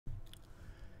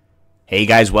Hey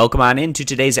guys, welcome on into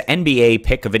today's NBA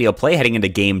pick video play heading into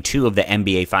Game 2 of the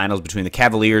NBA Finals between the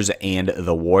Cavaliers and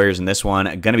the Warriors. In this one,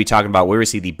 I'm going to be talking about where we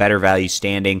see the better value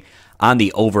standing on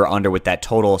the over-under with that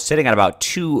total sitting at about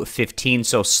 215,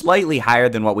 so slightly higher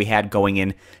than what we had going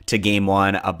into Game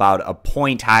 1, about a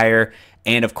point higher.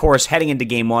 And of course, heading into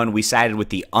Game 1, we sided with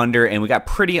the under, and we got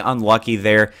pretty unlucky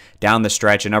there down the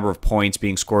stretch. A number of points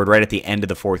being scored right at the end of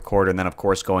the fourth quarter, and then of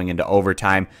course going into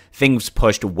overtime. Things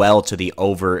pushed well to the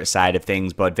over side of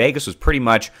things, but Vegas was pretty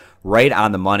much right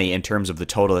on the money in terms of the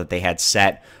total that they had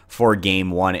set for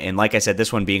Game 1. And like I said,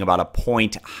 this one being about a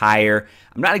point higher.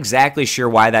 I'm not exactly sure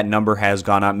why that number has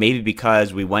gone up. Maybe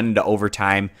because we went into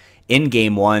overtime in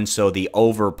Game 1, so the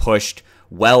over pushed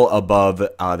well above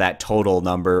that total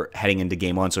number heading into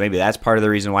Game 1. So maybe that's part of the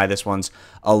reason why this one's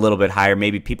a little bit higher.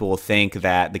 Maybe people will think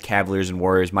that the Cavaliers and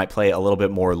Warriors might play a little bit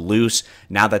more loose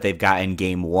now that they've gotten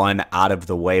Game 1 out of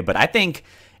the way. But I think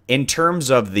in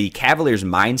terms of the Cavaliers'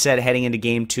 mindset heading into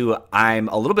Game 2, I'm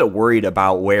a little bit worried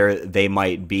about where they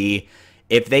might be.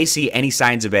 If they see any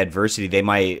signs of adversity, they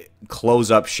might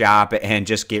close up shop and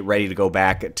just get ready to go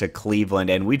back to Cleveland.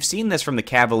 And we've seen this from the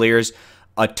Cavaliers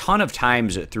a ton of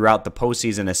times throughout the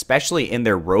postseason, especially in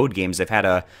their road games. They've had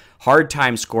a hard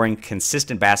time scoring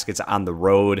consistent baskets on the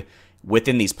road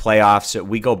within these playoffs.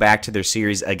 We go back to their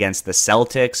series against the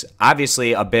Celtics.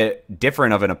 Obviously a bit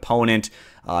different of an opponent,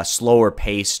 slower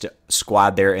paced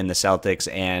squad there in the Celtics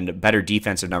and better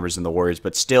defensive numbers than the Warriors,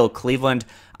 but still Cleveland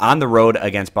on the road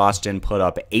against Boston put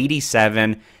up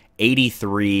 87,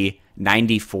 83,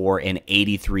 94, and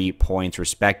 83 points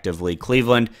respectively.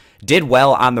 Cleveland did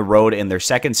well on the road in their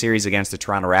second series against the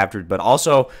Toronto Raptors, but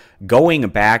also going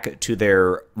back to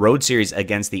their road series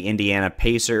against the Indiana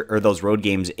Pacers, or those road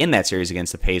games in that series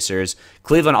against the Pacers.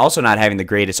 Cleveland also not having the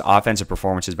greatest offensive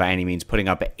performances by any means, putting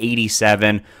up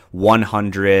 87,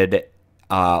 100,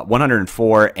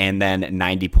 104, and then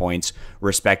 90 points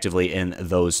respectively in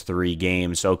those three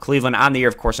games. So Cleveland on the year,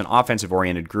 of course, an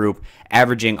offensive-oriented group,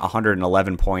 averaging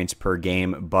 111 points per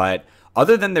game, but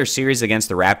other than their series against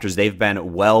the Raptors, they've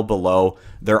been well below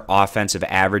their offensive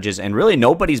averages, and really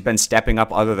nobody's been stepping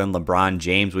up other than LeBron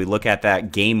James. We look at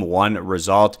that Game 1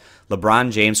 result,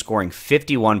 LeBron James scoring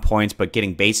 51 points, but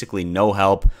getting basically no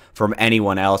help from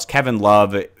anyone else. Kevin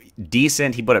Love,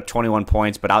 decent. He put up 21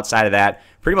 points, but outside of that,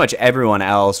 pretty much everyone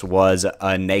else was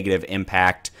a negative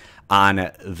impact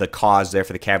on the cause there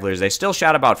for the Cavaliers. They still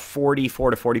shot about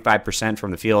 44 to 45%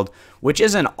 from the field, which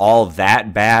isn't all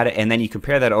that bad. And then you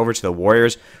compare that over to the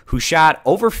Warriors, who shot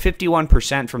over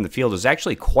 51% from the field. It was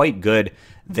actually quite good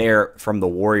there from the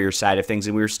Warriors side of things,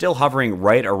 and we were still hovering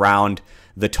right around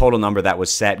the total number that was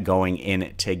set going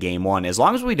into Game 1. As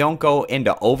long as we don't go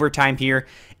into overtime here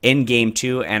in Game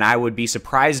 2, and I would be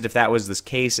surprised if that was the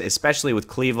case, especially with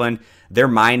Cleveland. Their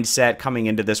mindset coming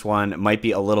into this one might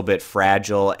be a little bit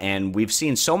fragile, and we've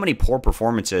seen so many poor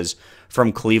performances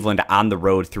from Cleveland on the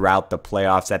road throughout the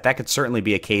playoffs that could certainly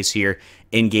be a case here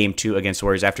in Game 2 against the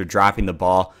Warriors after dropping the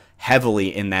ball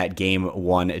heavily in that Game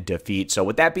 1 defeat. So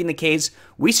with that being the case,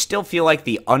 we still feel like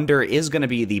the under is going to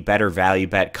be the better value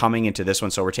bet coming into this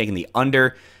one. So we're taking the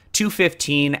under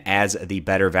 215 as the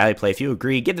better value play. If you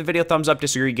agree, give the video a thumbs up.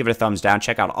 Disagree, give it a thumbs down.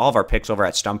 Check out all of our picks over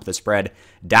at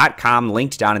stumpthespread.com,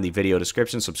 linked down in the video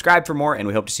description. Subscribe for more, and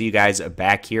we hope to see you guys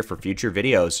back here for future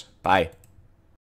videos. Bye.